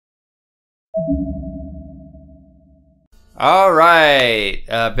All right,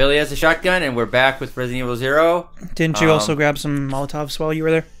 Billy has a shotgun, and we're back with Resident Evil 0. Didn't you also grab some Molotovs while you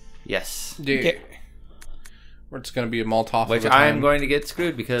were there? Yes. Yeah. We're just gonna be a Molotov. Which I am going to get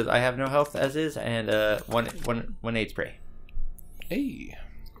screwed because I have no health as is, and one aid spray. Hey.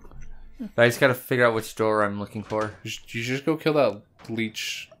 But I just gotta figure out which door I'm looking for. You just go kill that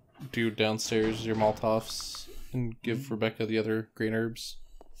leech dude downstairs, your Molotovs, and give Rebecca the other green herbs.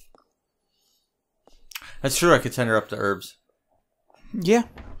 That's true, I could send her up the herbs. Yeah.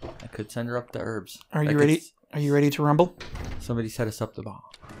 I could send her up the herbs. Are you ready? Are you ready to rumble? Somebody set us up the bomb.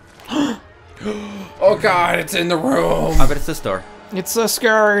 Oh god, it's in the room! I bet it's this door. It's the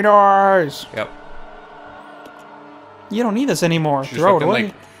scary doors! Yep. You don't need this anymore. She Throw it fucking, away.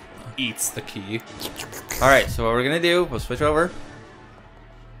 like, eats the key. Alright, so what we're gonna do, we'll switch over.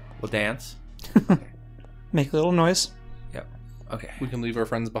 We'll dance. Make a little noise. Yep. Okay. We can leave our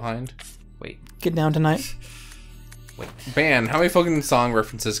friends behind. Wait. Get down tonight. Wait. Man, how many fucking song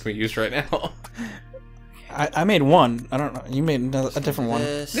references can we use right now? I made one. I don't know. You made a different one.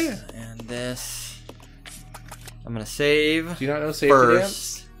 This Yeah. and this. I'm gonna save. Do you not know safety first.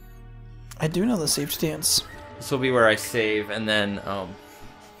 dance? I do know the safety dance. This will be where I save, and then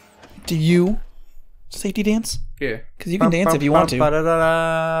Do you safety dance? Yeah. Because you can dance if you want to. That's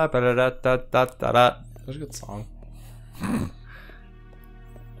a good song.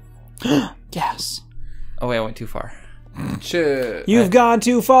 Yes. Oh wait, I went too far. Shit. You've gone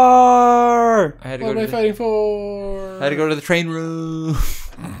too far. I had to What go. am I To fighting for? I had to go to the train room.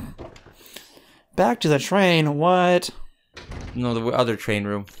 Back to the train. What? No, the other train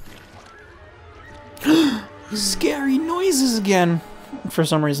room. Scary noises again. For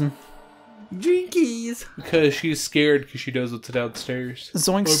some reason. Jinkies. Because she's scared because she knows what's downstairs.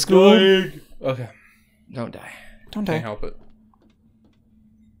 Zoink school. Okay. Don't die. Don't Can't die. help it.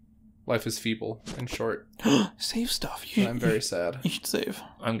 Life is feeble and short. Save stuff. And I'm very sad. You should save.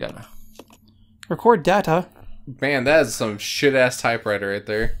 I'm gonna. Record data. Man, that is some shit-ass typewriter right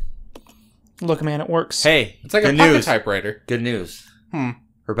there. Look, man, it works. Hey, It's like a good pocket news. typewriter. Good news.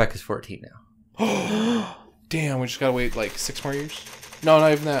 Rebecca's 14 now. Damn, we just gotta wait like 6 more years? No,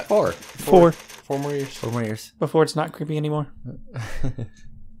 not even that. 4. 4. 4 more years. 4 more years. Before it's not creepy anymore.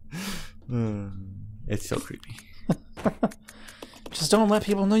 It's so creepy. Just don't let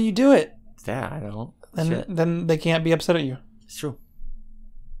people know you do it. Yeah, I don't. Then they can't be upset at you. It's true.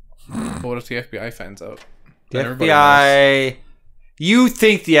 But what if the FBI finds out? The Then everybody FBI. You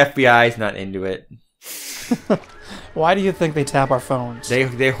think the FBI is not into it? Why do you think they tap our phones?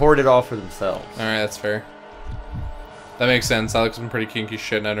 They hoard it all for themselves. knows. Alright, that's fair. That makes sense. I like some pretty kinky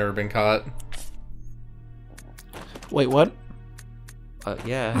shit and I've never been caught. Wait, what?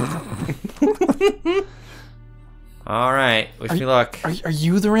 Yeah. All right. Wish me luck. Are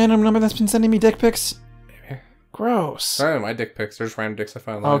you the random number that's been sending me dick pics? Maybe. Gross. Sorry, my dick pics. There's random dicks I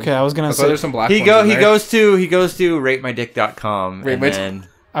found online. Okay, I was gonna That's why say. there's some black He ones in there. goes to ratemydick.com Rate and my then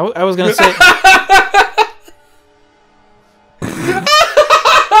I was gonna say.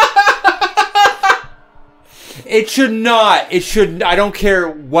 it should not. It should. I don't care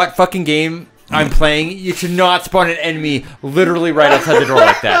what fucking game I'm playing. You should not spawn an enemy literally right outside the door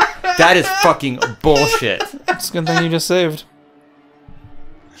like that. That is fucking bullshit. It's a good thing you just saved.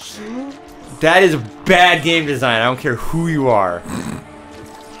 That is bad game design. I don't care who you are.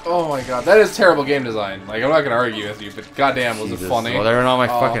 Oh my god, that is terrible game design. Like, I'm not gonna argue with you, but goddamn, was Jesus. it funny? Well, they're not my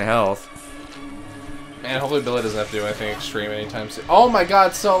fucking health. Man, hopefully Billy doesn't have to do anything extreme anytime soon. Oh my god,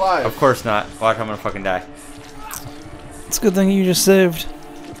 it's still alive! Of course not. Watch, I'm gonna fucking die. It's a good thing you just saved.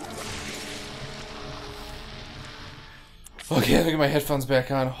 Okay, let me get my headphones back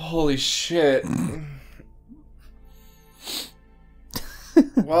on. Holy shit.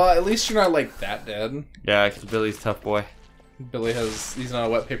 Well, at least you're not, like, that dead. Yeah, 'cause Billy's a tough boy. Billy he's not a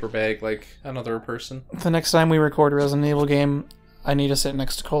wet paper bag like another person. The next time we record a Resident Evil game, I need to sit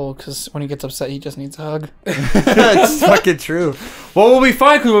next to Cole, because when he gets upset, he just needs a hug. That's fucking true. Well, we'll be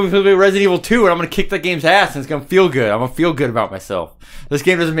fine because we'll be playing Resident Evil 2 and I'm going to kick that game's ass and it's going to feel good. I'm going to feel good about myself. This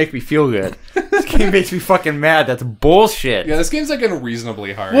game doesn't make me feel good. This game makes me fucking mad. That's bullshit. Yeah, this game's like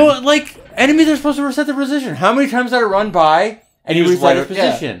unreasonably hard. Well, like, enemies are supposed to reset their position. How many times did I run by and he You just reset let his it-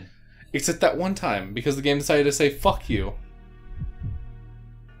 yeah. position? Except that one time, because the game decided to say, fuck you.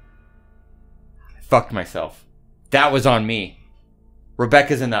 Fucked myself. That was on me.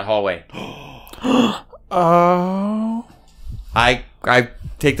 Rebecca's in that hallway. Oh. I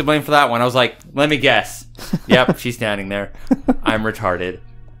take the blame for that one. I was like, let me guess. Yep, she's standing there. I'm retarded.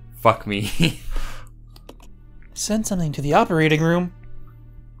 Fuck me. Send something to the operating room.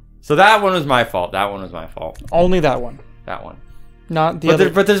 So that one was my fault. That one was my fault. Only that one. That one. Not the other.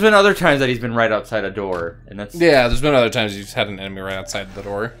 But there's been other times that he's been right outside a door, and that's Yeah, there's been other times you've had an enemy right outside the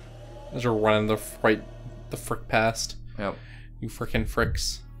door. As you're running the frick past. Yep. You frickin'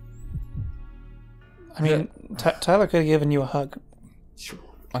 fricks. I mean, Tyler could have given you a hug.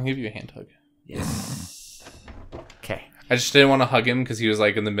 I'll give you a hand hug. Yes. Okay. I just didn't want to hug him because he was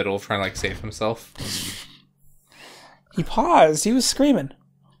like in the middle of trying to like save himself. He paused. He was screaming.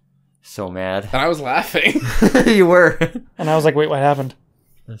 So mad. And I was laughing. You were. And I was like, wait, what happened?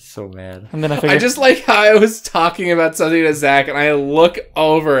 That's so mad. And then I figured... I just like how I was talking about something to Zach and I look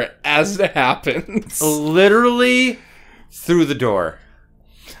over as it happens. Literally through the door.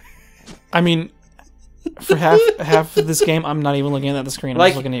 I mean, for half of this game, I'm not even looking at the screen. I'm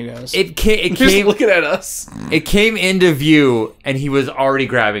Like, just looking at you guys. It came Just looking at us. It came into view and he was already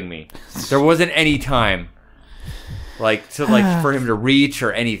grabbing me. There wasn't any time. For him to reach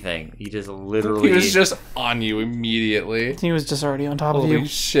or anything. He just literally... He was just on you immediately. He was just already on top of Holy you.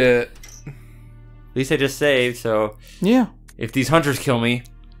 shit. At least I just saved, so... Yeah. If these hunters kill me...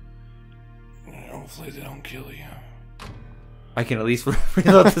 Hopefully they don't kill you. I can at least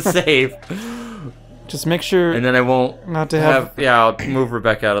reload the save. Just make sure... And then I won't not to have... Yeah, I'll move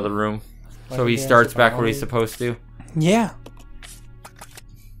Rebecca out of the room. So he starts back where he's supposed to. Yeah.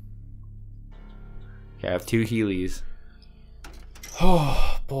 Okay, I have 2 Heelys.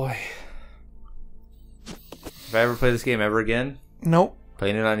 Oh, boy. If I ever play this game ever again, Nope.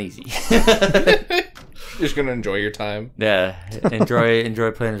 playing it on easy. You're just gonna enjoy your time. Yeah,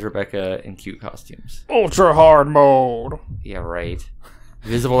 enjoy playing as Rebecca in cute costumes. Ultra hard mode. Yeah, right.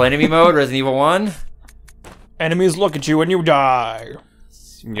 Visible enemy mode, Resident Evil 1. Enemies look at you and you die.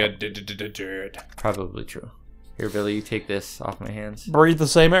 Yeah, did. Probably true. Here, Billy, you take this off my hands. Breathe the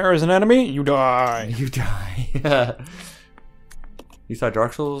same air as an enemy, you die. You die. You thought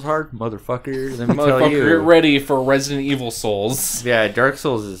Dark Souls was hard? Motherfucker. Let me tell you. Get ready for Resident Evil Souls. Yeah, Dark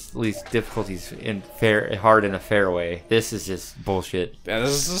Souls is at least difficulties hard in a fair way. This is just bullshit. Yeah,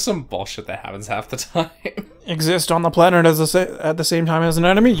 this is some bullshit that happens half the time. Exist on the planet at the same time as an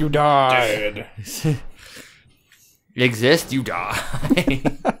enemy, you die. Dead. Exist, you die.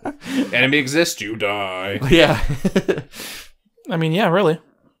 Enemy exists, you die. Yeah. I mean, yeah, really.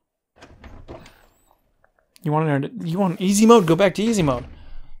 You want easy mode? Go back to easy mode.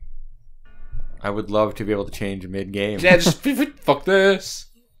 I would love to be able to change mid-game. Yeah, just fuck this.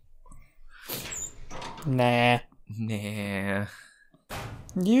 Nah. Nah.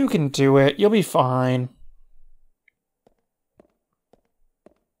 You can do it. You'll be fine.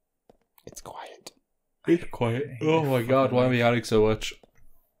 It's quiet. It's quiet. Oh my god, why am I yawning so much?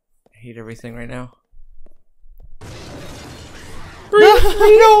 I hate everything right now. You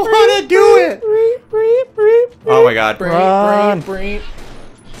don't want to do it! Oh my god. Run. Brain.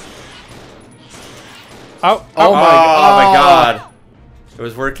 Oh, Oh my god. It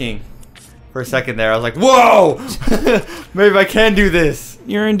was working. For a second there, I was like, whoa! Maybe I can do this.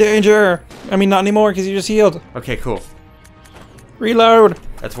 You're in danger. I mean, not anymore because you just healed. Okay, cool. Reload.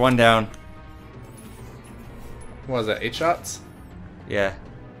 That's 1 down. What was that, 8 shots? Yeah.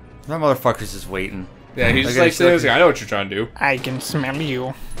 That motherfucker's just waiting. Yeah, he's just Okay, like sitting there, I know what you're trying to do. I can smell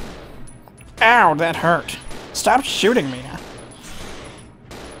you. Ow, that hurt. Stop shooting me.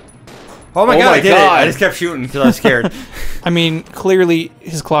 Oh my Oh god, my I did it. God. I just kept shooting because I was scared. I mean, clearly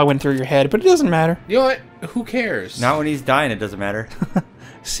his claw went through your head, but it doesn't matter. You know what? Who cares? Not when he's dying, it doesn't matter.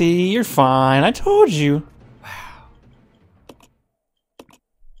 See, you're fine. I told you. Wow.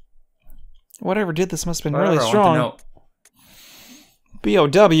 Whatever did this must have been Whatever, really I strong. want to know.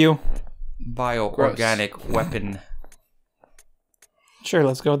 B-O-W. Bioorganic weapon. Sure,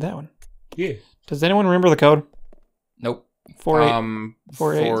 let's go with that one. Yeah. Does anyone remember the code? Nope.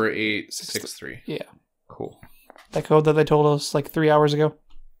 4863. Yeah. Cool. That code that they told us like 3 hours ago.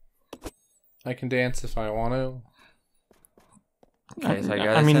 I can dance if I want to. Okay, so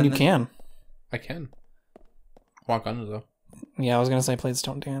I mean, you can. I can. Walk under though. Yeah, I was gonna say, please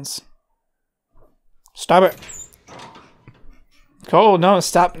don't dance. Stop it. Cole, no,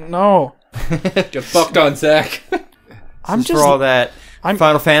 stop, no. Get fucked on, Zach. I'm just for all that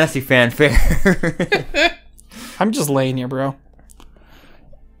Final Fantasy fanfare. I'm just laying here, bro.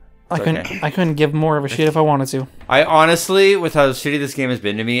 I okay. couldn't give more of a shit if I wanted to. I honestly, with how shitty this game has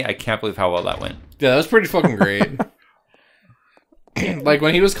been to me, I can't believe how well that went. Yeah, that was pretty fucking great. Like,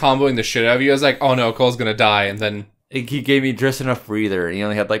 when he was comboing the shit out of you, I was like, oh no, Cole's gonna die, and then... He gave me just enough breather, and he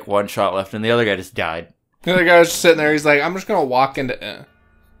only had like 1 shot left, and the other guy just died. The other guy was just sitting there, he's like, I'm just gonna walk into...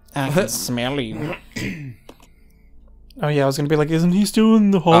 I can smell you. Oh yeah, I was gonna be like, isn't he still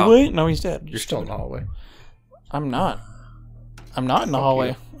in the hallway? No, he's dead. You're still in the hallway. I'm not. I'm not in the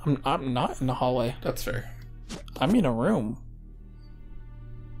hallway. I'm not in the hallway. That's fair. I'm in a room.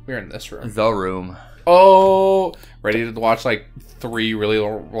 We're in this room. The room. Oh, ready to watch like 3 really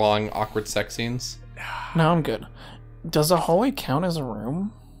long, awkward sex scenes? No, I'm good. Does a hallway count as a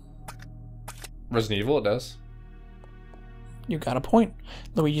room? Resident Evil, it does. You got a point.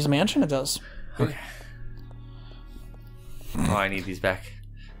 Luigi's Mansion, it does. Okay. Oh, I need these back.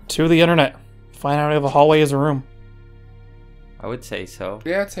 To the internet. Find out if a hallway is a room. I would say so.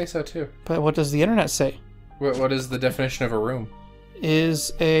 Yeah, I'd say so too. But what does the internet say? What is the definition of a room?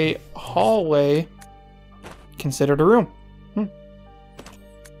 Is a hallway considered a room?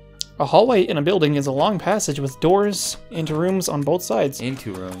 A hallway in a building is a long passage with doors into rooms on both sides.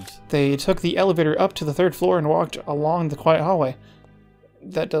 Into rooms. They took the elevator up to the 3rd floor and walked along the quiet hallway.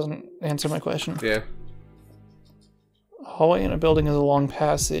 That doesn't answer my question. Yeah. A hallway in a building is a long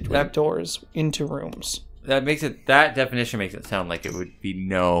passage with doors into rooms. That definition makes it sound like it would be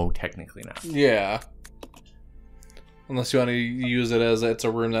no, technically not. Yeah. Unless you want to use it as it's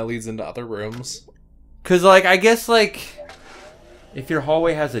a room that leads into other rooms. Cause like I guess like if your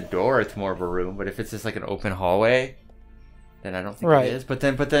hallway has a door, it's more of a room. But if it's just like an open hallway, then I don't think it is. But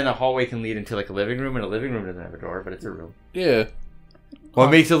then a hallway can lead into like a living room, and a living room doesn't have a door, but it's a room. Yeah. What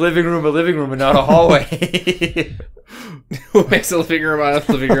makes a living room and not a hallway? What makes a living room out of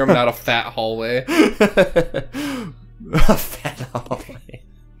a living room, not a fat hallway? A fat hallway.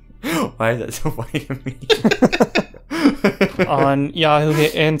 Why is that so funny to me? On Yahoo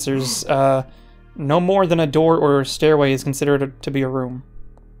Answers, no more than a door or a stairway is considered to be a room.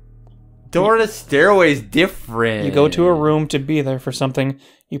 Door to stairway is different. You go to a room to be there for something.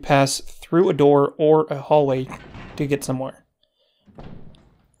 You pass through a door or a hallway to get somewhere.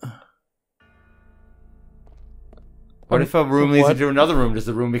 What if a room leads into another room? Does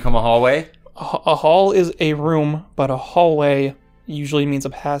the room become a hallway? A hall is a room, but a hallway usually means a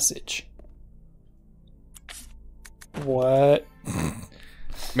passage. What?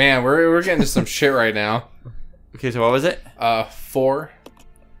 Man, we're getting to some shit right now. Okay, so what was it? 4,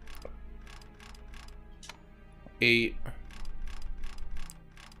 8,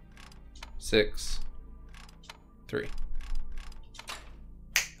 6, 3.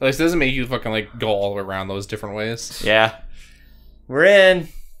 At least it doesn't make you fucking like go all the way around those different ways. Yeah. We're in.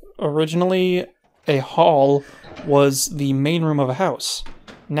 Originally, a hall was the main room of a house.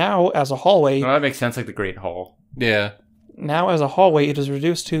 Now, as a hallway... Well, that makes sense, like the Great Hall. Yeah. Now, as a hallway, it is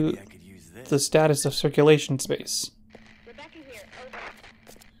reduced to the status of circulation space.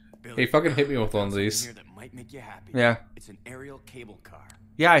 Hey, fucking hit me with one of these. Yeah. It's an aerial cable car.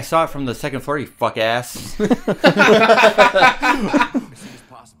 Yeah, I saw it from the 2nd floor, you fuck ass. As soon as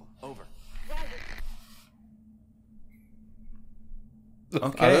possible. Over.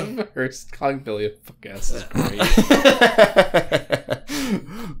 Okay. Calling Billy a fuck ass is great.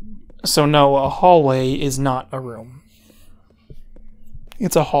 So no, a hallway is not a room.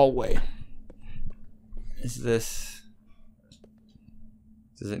 It's a hallway. Is this...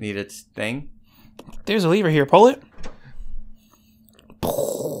 Does it need its thing? There's a lever here. Pull it.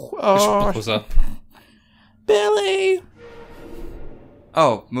 What's up? Billy!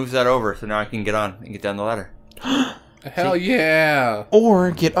 Oh, moves that over, so now I can get on and get down the ladder. Hell yeah!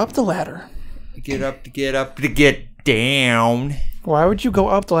 Or get up the ladder. Get up to get down. Why would you go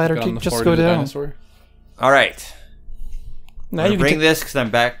up the ladder to just go down? Alright. Now I'm you gonna can bring this because I'm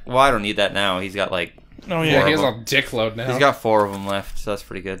back. Well, I don't need that now. He's got like... Oh Yeah, yeah. he has a dick load now. He's got 4 of them left, so that's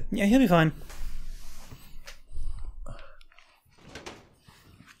pretty good. Yeah, he'll be fine.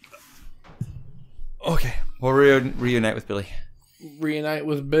 Okay. We'll reunite with Billy. Reunite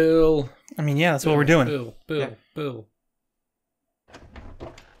with Bill. I mean, yeah, that's what we're doing. Bill. The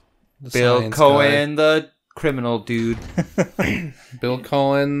Bill science Cohen, the criminal dude. guy. Bill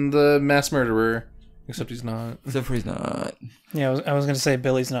Cohen, the mass murderer. Except he's not. Except for he's not. Yeah, I was gonna say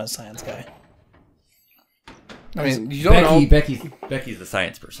Billy's not a science guy. I mean, you don't know. Becky's the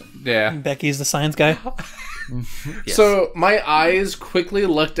science person. Yeah. Becky's the science guy. Yes. So my eyes quickly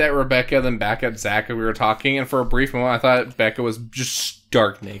looked at Rebecca, then back at Zach as we were talking, and for a brief moment I thought Becca was just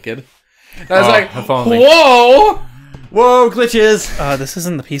stark naked. And I was like, if only. whoa! Whoa, glitches! This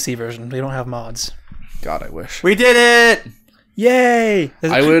isn't the PC version. We don't have mods. God, I wish. We did it! Yay!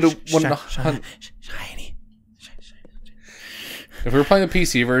 I would... Shiny. If we were playing the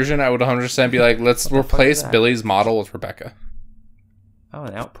PC version, I would 100% be like, let's replace Billy's model with Rebecca. Oh,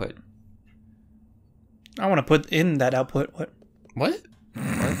 an output. I want to put in that output. What? What?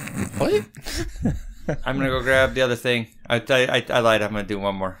 I'm gonna go grab the other thing. I lied. I'm gonna do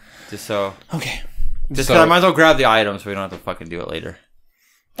one more. Just so... Okay. Just because I might as well grab the item so we don't have to fucking do it later.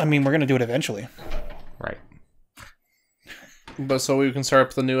 I mean, we're gonna do it eventually. Right. But so we can start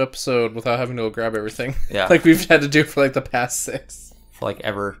up the new episode without having to go grab everything. Yeah. Like we've had to do for like the past 6. like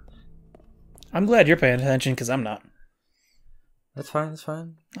ever. I'm glad you're paying attention because I'm not. That's fine. That's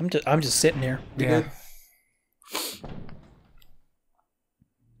fine. I'm just sitting here. Yeah.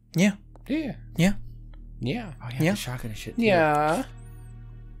 Yeah. Yeah. Yeah. Yeah. Oh Yeah. the shotgun and shit. Too. Yeah.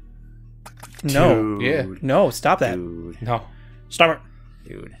 No. Dude. Yeah. No. Stop that. Dude. No. Stop it.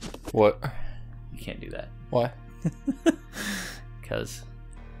 Dude. What? You can't do that. What? Because.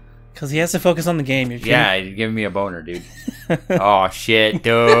 Because he has to focus on the game. You're kidding? Yeah, you're giving me a boner, dude. Oh, shit,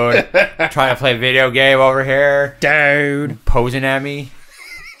 dude. Trying to play a video game over here. Dude. Posing at me.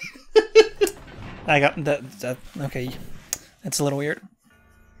 I got that. Okay. That's a little weird.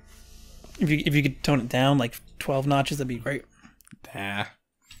 If you could tone it down like 12 notches, that'd be great. Nah.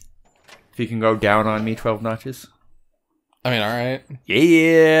 If you can go down on me 12 notches. I mean, alright.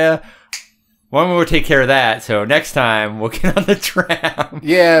 Yeah. One will take care of that, so next time we'll get on the tram.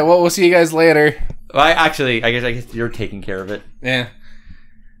 Yeah, well, we'll see you guys later. Well, I guess you're taking care of it. Yeah.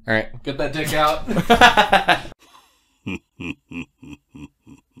 Alright. Get that dick out.